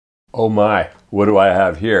Oh my, what do I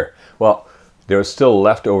have here? Well, there was still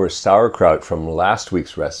leftover sauerkraut from last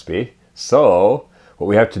week's recipe. So what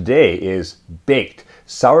we have today is baked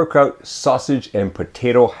sauerkraut sausage and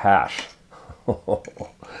potato hash.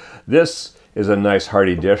 This is a nice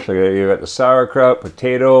hearty dish. You got the sauerkraut,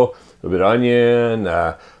 potato, a little bit of onion,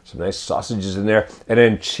 some nice sausages in there, and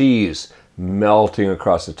then cheese melting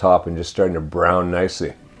across the top and just starting to brown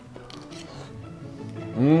nicely.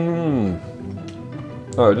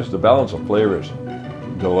 Oh, just the balance of flavors.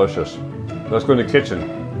 Delicious. Let's go in the kitchen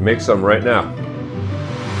and make some right now.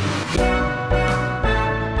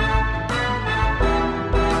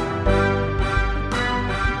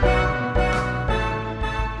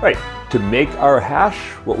 Right, to make our hash,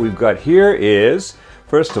 what we've got here is,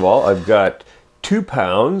 first of all, I've got 2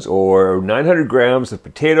 pounds or 900 grams of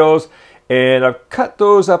potatoes, and I've cut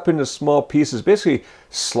those up into small pieces, basically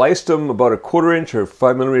sliced them about 1/4 inch or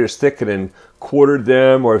 5 millimeters thick and then quartered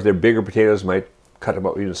them, or if they're bigger potatoes, might cut them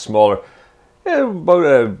up even smaller, about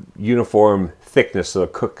a uniform thickness so they'll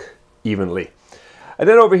cook evenly. And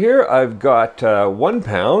then over here, I've got 1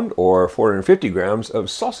 pound or 450 grams of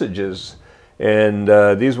sausages. And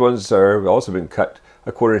these ones are also been cut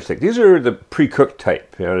 1/4 inch thick. These are the pre-cooked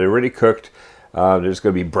type. You know, they're already cooked. They're just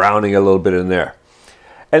going to be browning a little bit in there.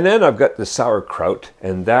 And then I've got the sauerkraut,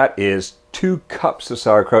 and that is 2 cups of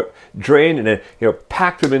sauerkraut drained, and then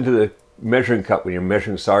pack them into the measuring cup when you're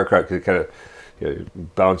measuring sauerkraut because it kind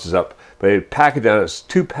of bounces up. But you pack it down. It's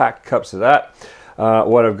 2 packed cups of that.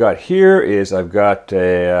 What I've got here is I've got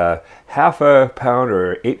a half a pound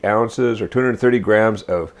or 8 ounces or 230 grams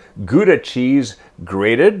of Gouda cheese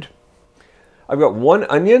grated. I've got 1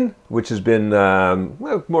 onion, which has been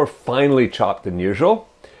more finely chopped than usual.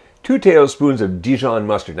 2 tablespoons of Dijon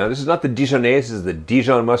mustard. Now this is not the Dijonnaise, this is the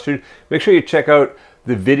Dijon mustard. Make sure you check out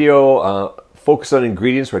the video, Focus on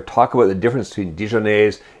Ingredients, where I talk about the difference between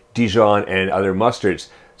Dijonnaise, Dijon, and other mustards.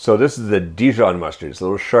 So this is the Dijon mustard, it's a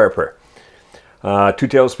little sharper. 2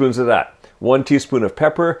 tablespoons of that. 1 teaspoon of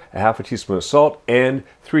pepper, a half a teaspoon of salt, and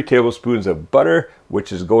 3 tablespoons of butter,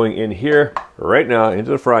 which is going in here right now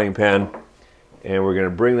into the frying pan. And we're going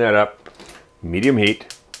to bring that up medium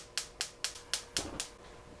heat.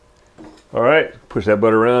 All right, push that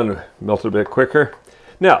butter around, melt it a bit quicker.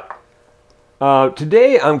 Now,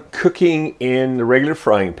 today I'm cooking in the regular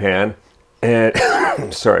frying pan, and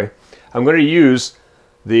sorry, I'm going to use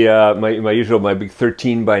the my big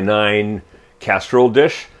 13 by 9 casserole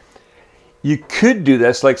dish. You could do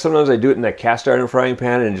this, like sometimes I do it in that cast iron frying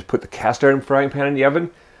pan and just put the cast iron frying pan in the oven.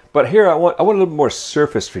 But here I want a little more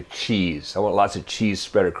surface for cheese. I want lots of cheese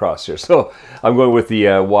spread across here. So I'm going with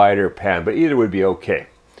the wider pan, but either would be okay.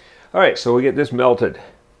 All right, so we'll get this melted.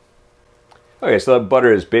 Okay, so that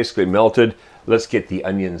butter is basically melted. Let's get the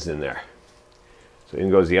onions in there. So in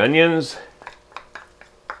goes the onions.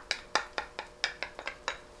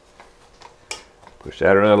 Push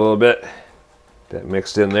that around a little bit. That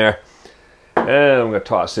mixed in there. And I'm going to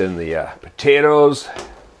toss in the potatoes.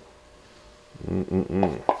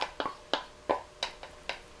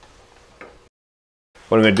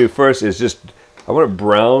 What I'm going to do first is I want to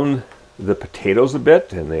brown the potatoes a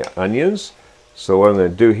bit and the onions. So what I'm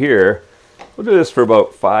going to do here, we'll do this for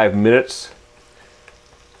about 5 minutes.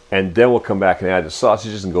 And then we'll come back and add the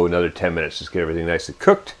sausages and go another 10 minutes. Just get everything nicely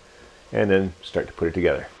cooked and then start to put it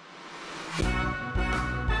together.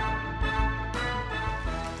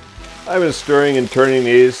 I've been stirring and turning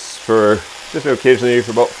these for just occasionally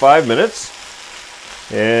for about 5 minutes.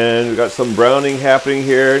 And we've got some browning happening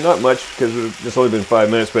here. Not much because it's only been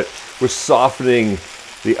 5 minutes, but we're softening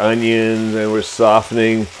the onions and we're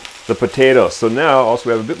softening the potatoes. So now also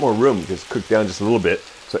we have a bit more room because it's cooked down just a little bit.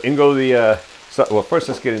 So in go the, well first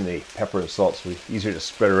let's get in the pepper and salt so it's easier to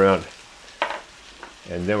spread around.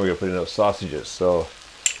 And then we're going to put in those sausages. So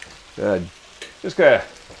just kind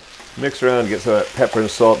of mix around, get some of that pepper and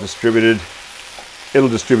salt distributed. It'll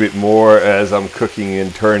distribute more as I'm cooking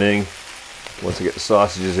and turning once I get the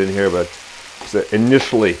sausages in here, but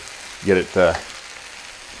initially get it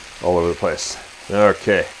all over the place.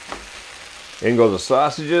 Okay, in go the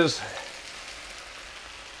sausages.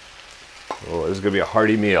 Oh, this is going to be a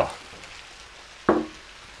hearty meal.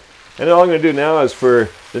 And all I'm going to do now is for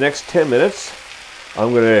the next 10 minutes,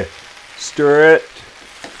 I'm going to stir it,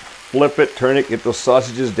 flip it, turn it, get those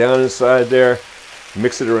sausages down inside there,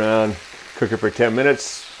 mix it around, cook it for 10 minutes,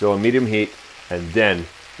 still on medium heat, and then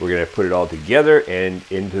we're going to put it all together and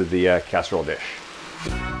into the casserole dish.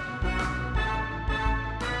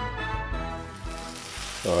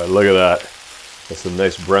 All right, look at that. That's some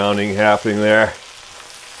nice browning happening there.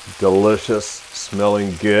 Delicious,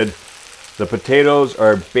 smelling good. The potatoes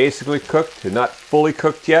are basically cooked. They're not fully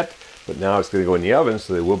cooked yet, but now it's going to go in the oven,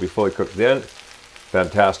 so they will be fully cooked then.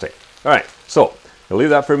 Fantastic. All right, so I'll leave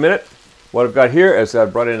that for a minute. What I've got here is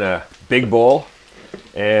I've brought in a big bowl,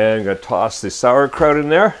 and I'm going to toss the sauerkraut in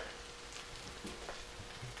there.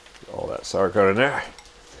 All that sauerkraut in there.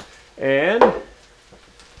 And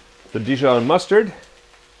the Dijon mustard.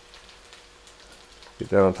 Get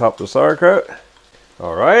that on top of the sauerkraut.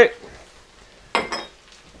 All right.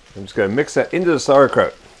 I'm just going to mix that into the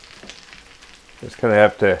sauerkraut. Just kind of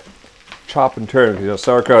have to chop and turn because, you know,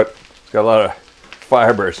 sauerkraut, it's got a lot of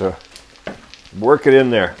fiber, so work it in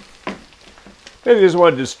there. Maybe you just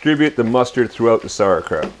want to distribute the mustard throughout the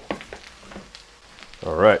sauerkraut.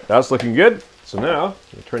 All right, that's looking good. So now,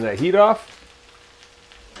 we turn that heat off,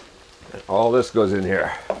 and all this goes in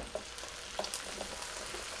here.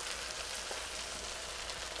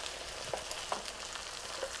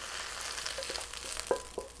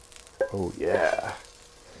 Oh yeah.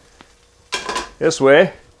 This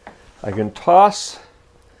way, I can toss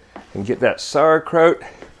and get that sauerkraut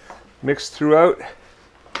mixed throughout.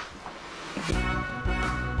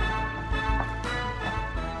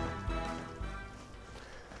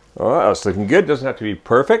 Oh, that's looking good. Doesn't have to be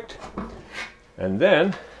perfect. And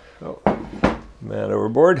then, oh, man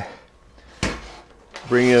overboard.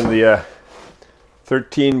 Bring in the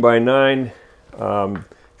 13 by 9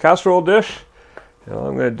 casserole dish. And all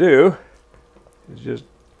I'm going to do is just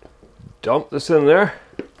dump this in there.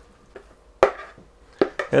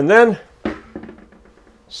 And then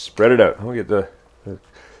spread it out. I'll get the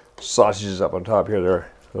sausages up on top here. There are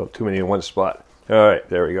a little too many in one spot. All right,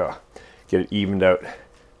 there we go. Get it evened out.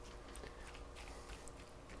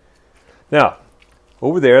 Now,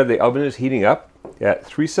 over there, the oven is heating up at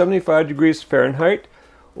 375 degrees Fahrenheit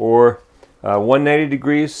or 190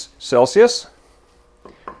 degrees Celsius.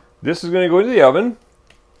 This is going to go into the oven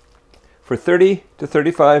for 30 to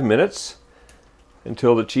 35 minutes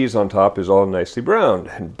until the cheese on top is all nicely browned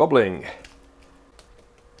and bubbling.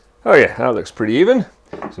 Oh yeah, that looks pretty even.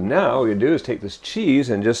 So now what we do is take this cheese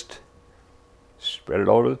and just spread it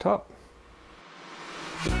all over the top.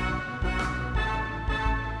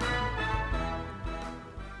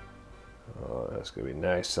 Oh, that's going to be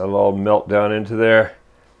nice. That'll all melt down into there.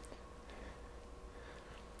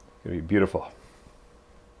 It's going to be beautiful.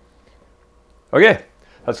 Okay,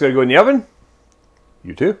 that's going to go in the oven.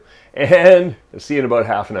 You too. And I'll see you in about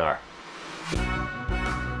half an hour.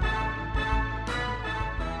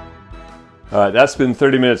 That's been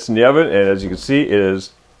 30 minutes in the oven, and as you can see, it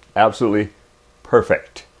is absolutely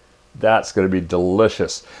perfect. That's going to be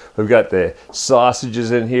delicious. We've got the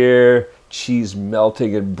sausages in here, cheese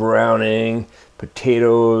melting and browning,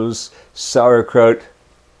 potatoes, sauerkraut.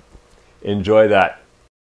 Enjoy that.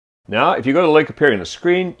 Now, if you go to the link appearing on the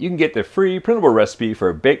screen, you can get the free printable recipe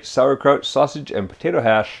for baked sauerkraut, sausage, and potato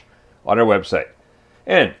hash on our website.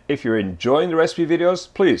 And if you're enjoying the recipe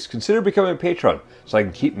videos, please consider becoming a patron so I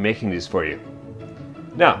can keep making these for you.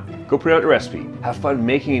 Now, go print out the recipe, have fun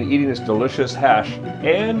making and eating this delicious hash,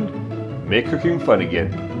 and make cooking fun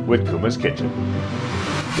again with Kuma's Kitchen.